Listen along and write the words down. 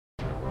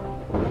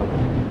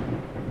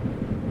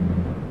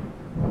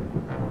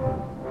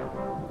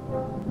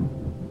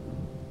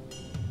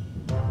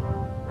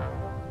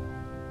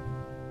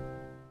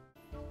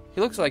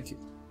looks like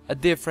a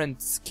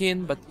different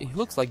skin, but he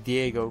looks like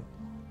Diego.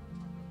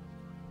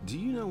 Do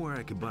you know where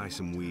I could buy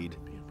some weed?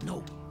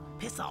 No,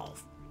 piss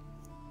off.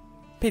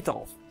 Piss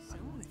off.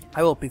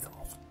 I will piss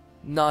off.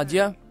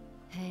 Nadia?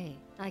 Hey,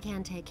 I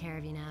can't take care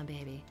of you now,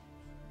 baby.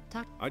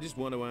 I just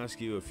want to ask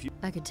you a few...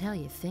 I could tell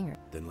you a thing or...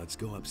 Then let's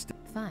go upstairs.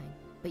 Fine,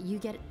 but you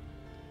get it.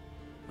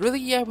 Really?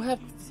 Yeah,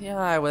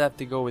 I would have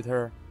to go with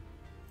her.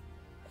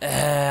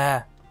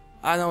 I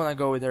don't wanna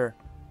go with her.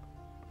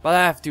 But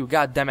I have to,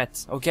 god damn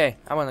it. Okay,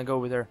 I wanna go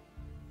with her.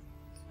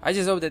 I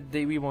just hope that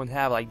we won't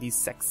have like these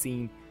sex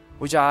scene,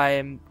 which I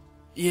am...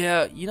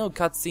 Yeah, you know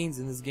cutscenes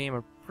in this game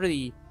are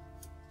pretty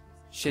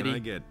shitty. Can I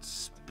get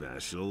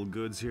special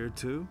goods here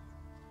too?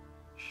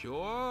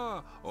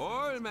 Sure,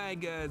 all my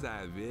girls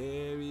are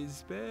very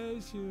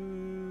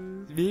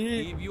special.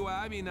 Yeah. If you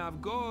have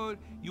enough gold,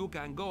 you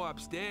can go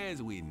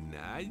upstairs with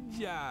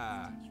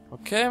Nadia.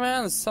 Okay,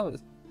 man. So,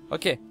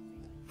 okay,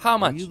 how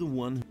much? Are you the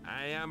one?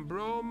 I am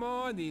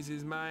Bromo, this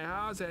is my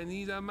house, and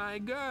these are my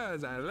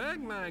girls. I like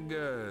my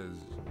girls.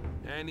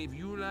 And if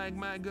you like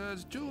my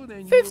girls too,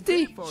 then you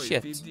 50? pay for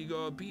Shit. it. 50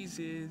 gold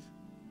pieces.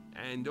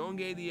 And don't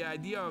get the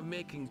idea of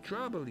making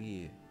trouble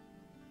here.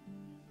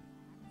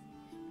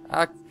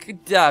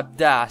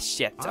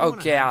 Shit.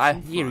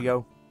 Okay, here we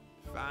go.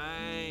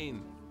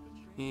 Fine.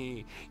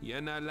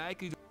 You're not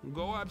likely to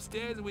go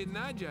upstairs with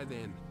Nadia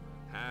then.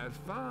 Have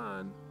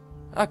fun.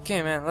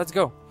 Okay, man, let's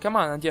go. Come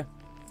on, Nadia.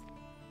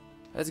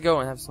 Let's go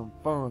and have some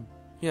fun.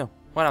 You know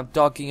what I'm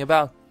talking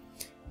about.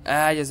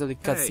 I just hope the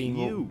cutscene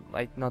will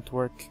like not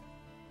work.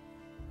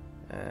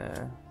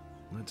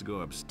 Let's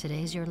go upstairs.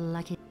 Today's your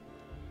lucky...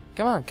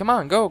 Come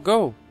on,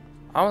 go.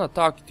 I wanna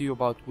talk to you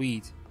about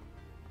weed.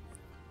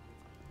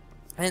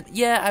 And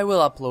yeah, I will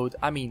upload.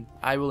 I mean,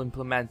 I will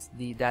implement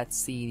that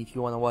scene if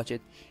you wanna watch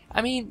it.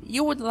 I mean,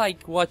 you would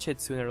like watch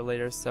it sooner or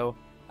later, so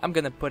I'm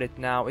gonna put it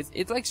now.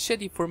 It's like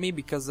shitty for me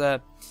because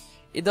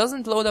it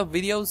doesn't load up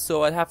videos,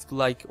 so I have to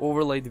like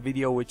overlay the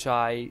video which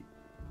I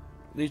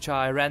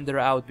render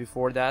out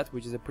before that,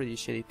 which is a pretty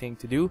shitty thing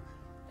to do,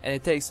 and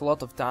it takes a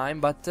lot of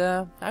time. But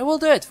I will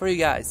do it for you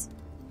guys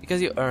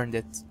because you earned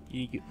it.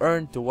 You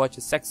earned to watch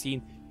a sex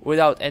scene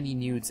without any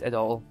nudes at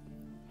all,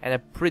 and a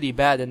pretty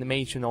bad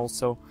animation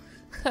also.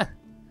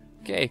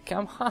 Okay,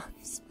 come on,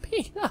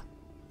 speed up.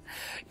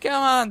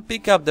 Come on,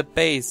 pick up the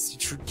pace.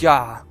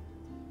 Yeah,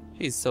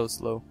 she's so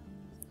slow.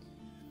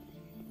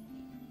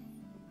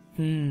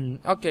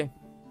 Okay,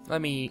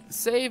 let me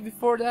save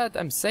before that.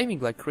 I'm saving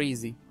like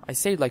crazy. I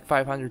saved like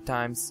 500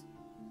 times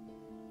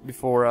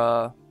before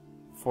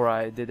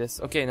I did this.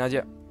 Okay,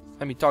 Nadia,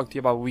 let me talk to you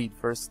about weed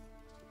first.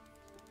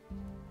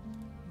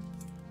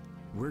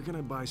 Where can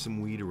I buy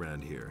some weed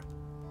around here?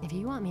 If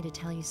you want me to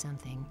tell you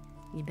something,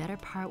 you better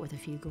part with a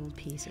few gold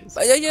pieces.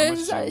 How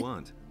much do you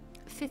want?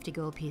 50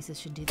 gold pieces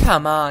should do.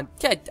 Come on,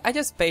 I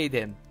just paid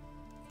him.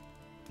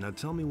 Now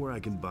tell me where I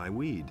can buy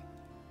weed.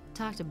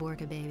 Talk to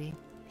Borka, baby.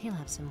 He'll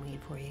have some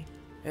weed for you.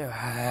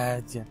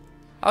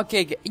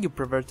 Okay, you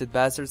perverted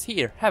bastards.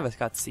 Here, have a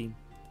cutscene.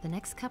 The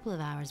next couple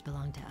of hours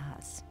belong to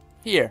us.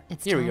 Here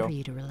It's we time go. for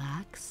you to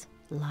relax,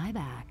 lie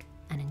back,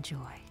 and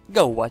enjoy.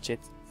 Go watch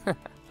it.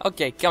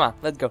 Okay, come on,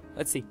 let's go.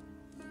 Let's see.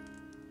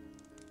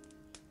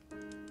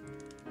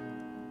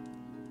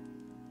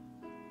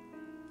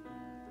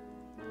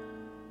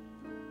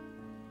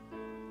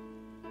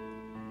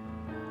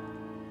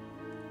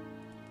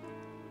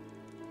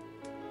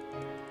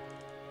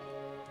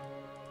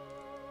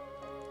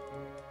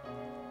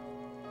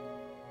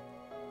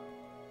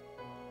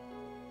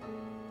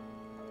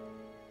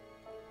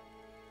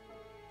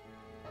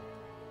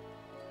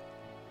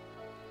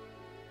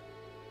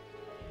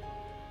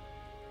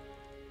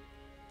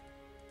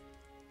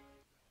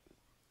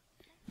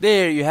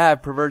 There you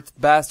have, perverted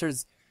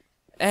bastards,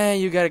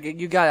 and you got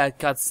that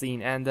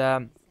cutscene.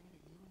 And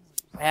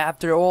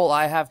after all,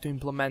 I have to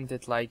implement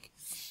it like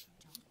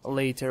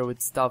later with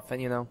stuff, and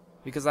you know,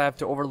 because I have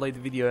to overlay the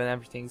video and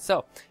everything.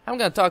 So I'm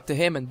gonna talk to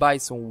him and buy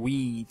some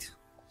weed,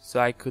 so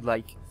I could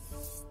like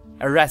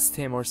arrest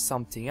him or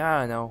something.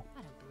 I don't know.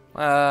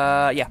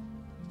 Yeah.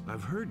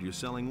 I've heard you're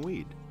selling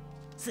weed.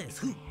 Says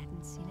who?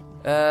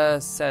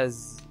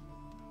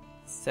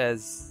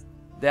 Says,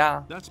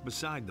 yeah. That's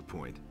beside the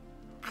point.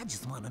 I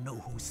just want to know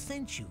who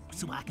sent you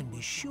so I can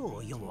be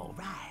sure you're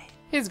alright.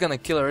 He's gonna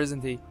kill her,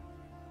 isn't he?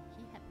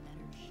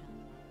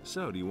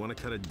 So, do you want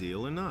to cut a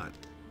deal or not?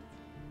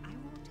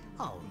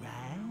 Alright.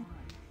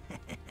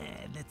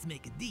 Let's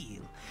make a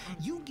deal.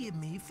 You give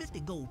me 50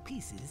 gold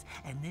pieces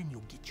and then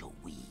you'll get your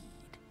weed.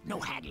 No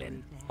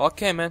haggling.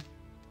 Okay, man.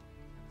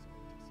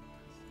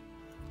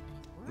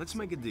 Let's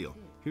make a deal.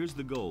 Here's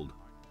the gold.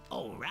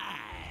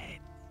 Alright.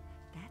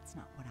 That's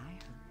not what I heard.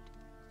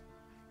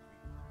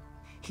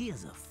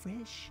 Here's a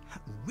fresh,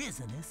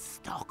 resinous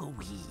stalk of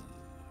weed.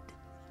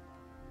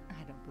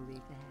 I don't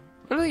believe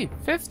that. Really?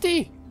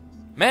 50?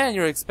 Man,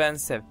 you're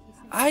expensive.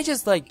 I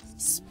just like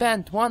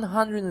spent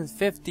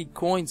 150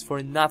 coins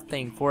for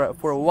nothing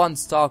for one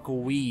stalk of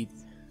weed,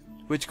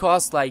 which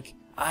costs like,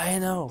 I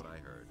don't know,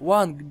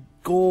 1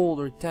 gold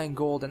or 10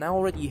 gold, and I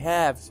already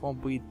have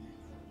swamp weed.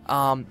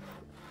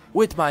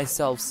 with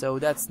myself, so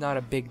that's not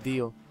a big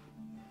deal.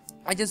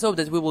 I just hope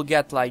that we will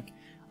get like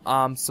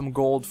some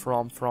gold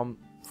from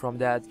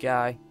that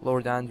guy,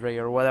 Lord Andre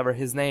or whatever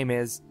his name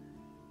is.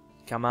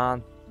 Come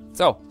on.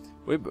 So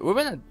we've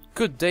been a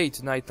good day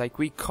tonight. Like,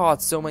 we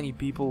caught so many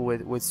people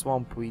with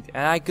swamp weed,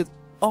 and I could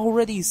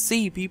already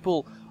see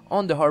people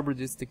on the harbor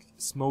district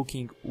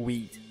smoking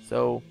weed.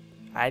 So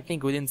I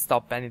think we didn't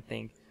stop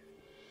anything.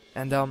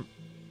 And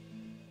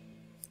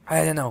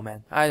I don't know,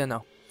 man. I don't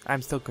know.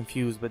 I'm still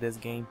confused with this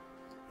game.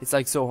 It's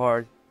like so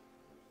hard.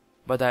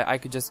 But I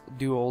could just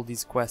do all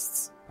these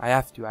quests. I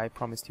have to, I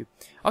promised you.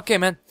 Okay,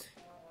 man.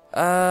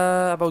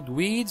 About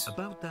weeds?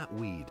 About that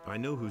weed, I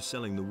know who's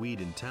selling the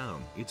weed in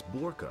town. It's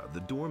Borka,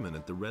 the doorman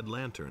at the Red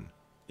Lantern.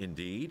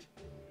 Indeed?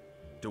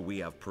 Do we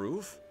have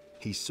proof?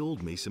 He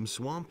sold me some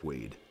swamp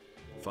weed.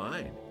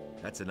 Fine.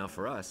 That's enough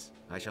for us.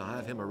 I shall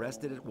have him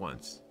arrested at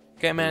once.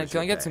 Okay, man, Here's can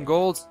I your get some bag.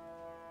 gold?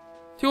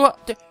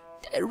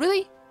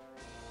 Really?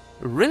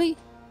 Really?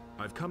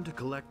 I've come to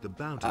collect the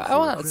bounty I for a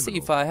wanna see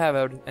criminal. if I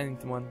have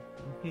anyone.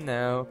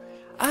 No.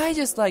 I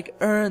just like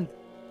earned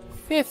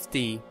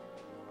 50.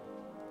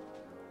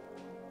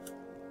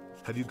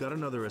 Have you got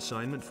another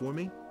assignment for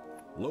me?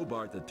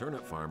 Lobart the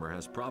turnip farmer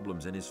has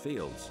problems in his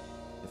fields.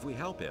 If we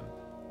help him,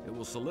 it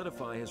will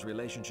solidify his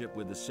relationship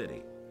with the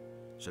city.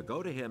 So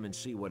go to him and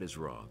see what is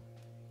wrong.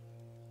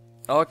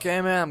 Okay,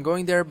 man, I'm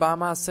going there by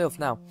myself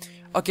now.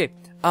 Okay,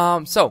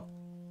 so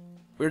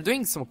we're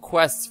doing some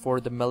quests for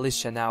the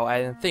militia now.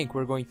 I don't think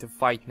we're going to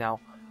fight now.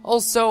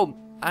 Also,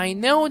 I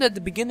know that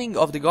the beginning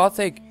of the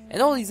Gothic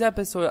and all these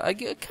episodes are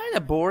kind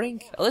of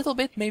boring, a little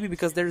bit maybe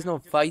because there's no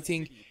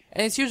fighting,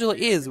 and it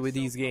usually is with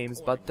these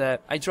games,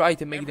 but I try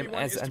to make them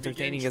as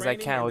entertaining as I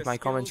can with my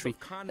commentary.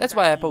 That's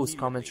why I post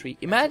commentary.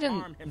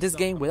 Imagine this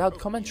game without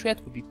commentary.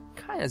 That would be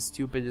kind of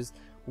stupid, just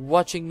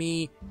watching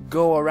me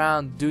go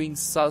around doing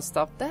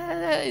stuff.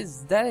 That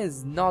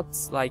is not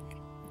like,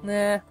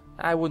 nah.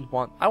 I wouldn't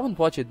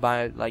watch it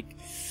by like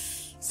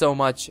so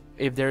much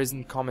if there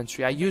isn't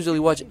commentary. I usually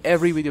watch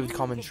every video with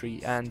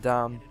commentary, and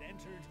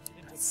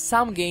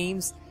some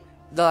games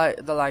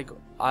that like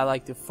I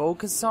like to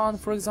focus on,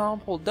 for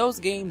example, those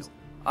games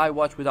I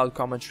watch without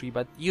commentary,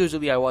 but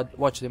usually I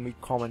watch them with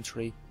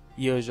commentary,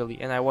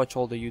 usually, and I watch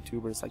all the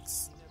YouTubers, like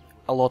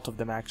a lot of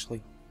them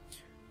actually.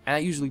 And I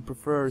usually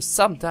prefer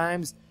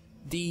sometimes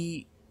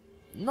the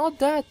not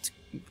that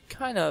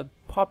kind of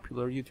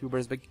popular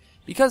YouTubers, but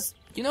because,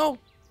 you know,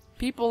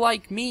 people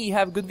like me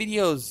have good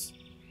videos.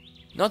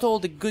 Not all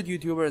the good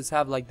YouTubers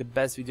have like the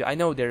best video. I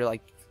know they're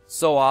like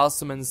so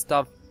awesome and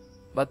stuff,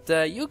 but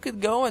you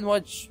could go and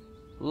watch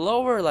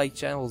lower like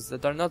channels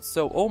that are not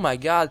so. Oh my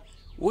god,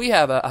 we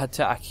have an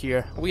attack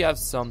here. We have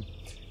some,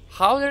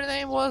 how their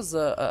name was,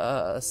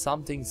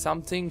 something,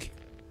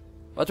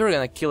 but we're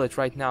gonna kill it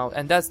right now,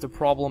 and that's the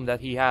problem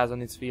that he has on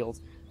his field.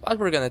 But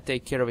we're gonna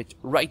take care of it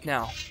right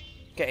now.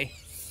 Okay.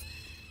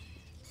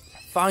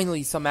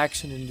 Finally some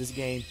action in this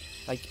game,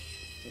 like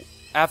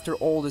after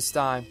all this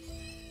time.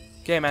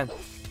 Okay, man.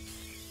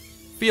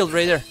 Field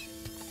Raider.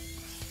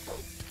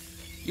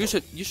 You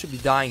should be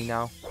dying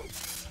now.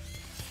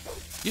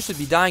 You should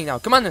be dying now.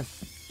 Come on then.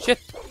 Shit.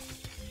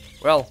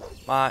 Well,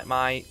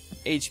 my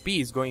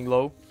HP is going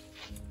low.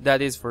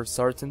 That is for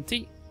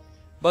certainty.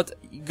 But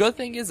good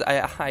thing is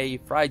I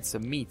fried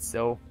some meat,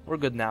 so we're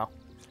good now.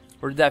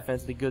 We're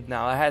definitely good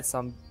now. I had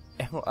some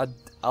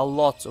a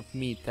lot of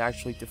meat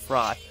actually to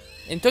fry.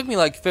 It took me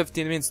like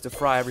 15 minutes to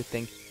fry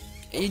everything.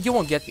 You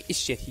won't get me.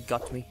 Shit, he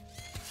got me.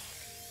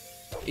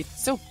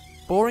 It's so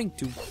boring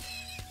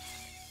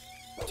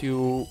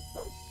to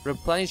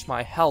replenish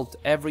my health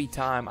every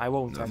time. I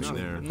won't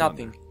actually.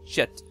 Nothing.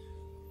 Shit.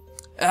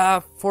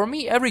 For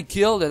me, every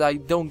kill that I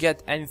don't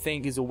get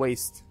anything is a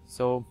waste.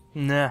 So,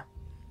 nah.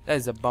 That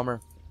is a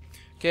bummer.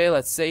 Okay,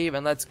 let's save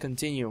and let's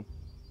continue.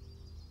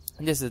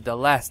 And this is the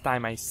last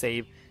time I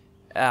save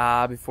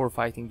before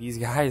fighting these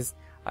guys.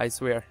 I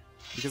swear.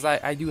 Because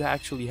I do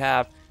actually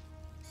have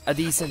a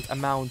decent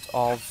amount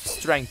of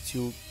strength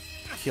to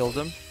kill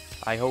them.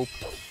 I hope.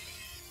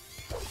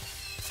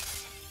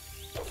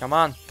 Come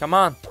on, come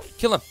on.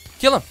 Kill him,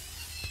 kill him.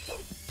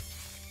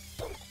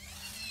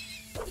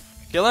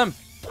 Kill him.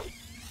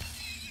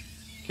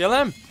 Kill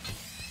him.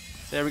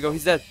 There we go,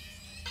 he's dead.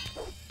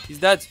 He's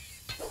dead.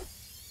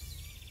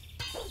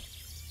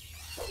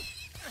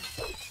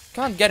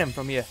 Can't get him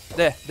from here.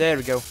 There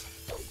we go.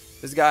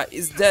 This guy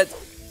is dead.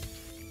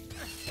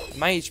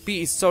 My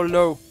HP is so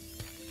low.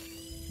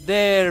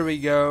 There we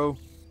go.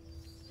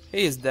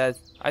 He is dead.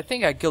 I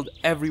think I killed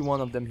every one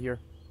of them here.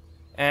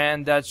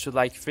 And that should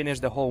like finish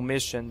the whole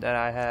mission that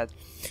I had.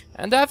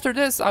 And after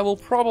this I will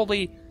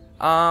probably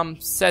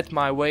set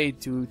my way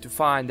to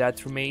find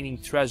that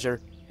remaining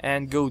treasure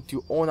and go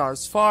to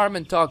Onar's farm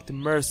and talk to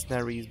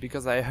mercenaries,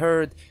 because I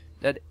heard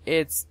that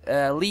it's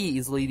Lee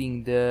is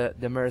leading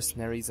the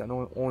mercenaries on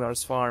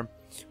Onar's farm.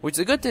 Which is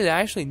a good thing. I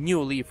actually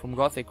knew Lee from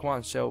Gothic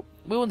 1, so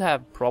we won't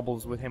have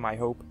problems with him, I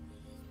hope.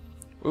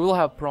 We will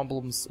have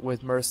problems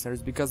with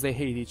mercenaries because they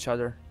hate each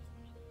other.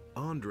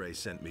 Andre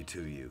sent me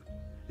to you.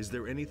 Is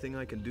there anything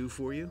I can do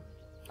for you?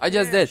 I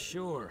just did.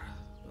 Sure.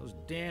 Those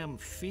damn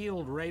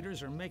field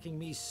raiders are making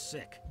me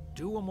sick.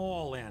 Do them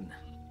all in.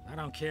 I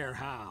don't care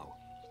how.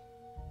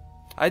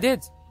 I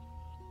did.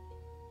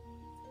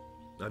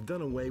 I've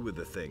done away with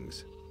the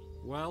things.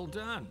 Well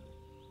done.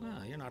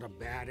 Well, you're not a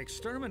bad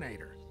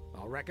exterminator.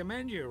 I'll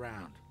recommend you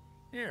around.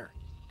 Here,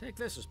 take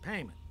this as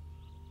payment.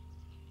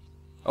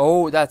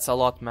 Oh, that's a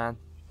lot, man.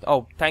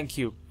 Oh, thank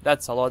you.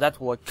 That's a lot.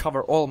 That will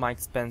cover all my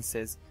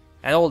expenses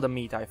and all the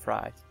meat I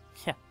fried.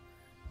 Yeah.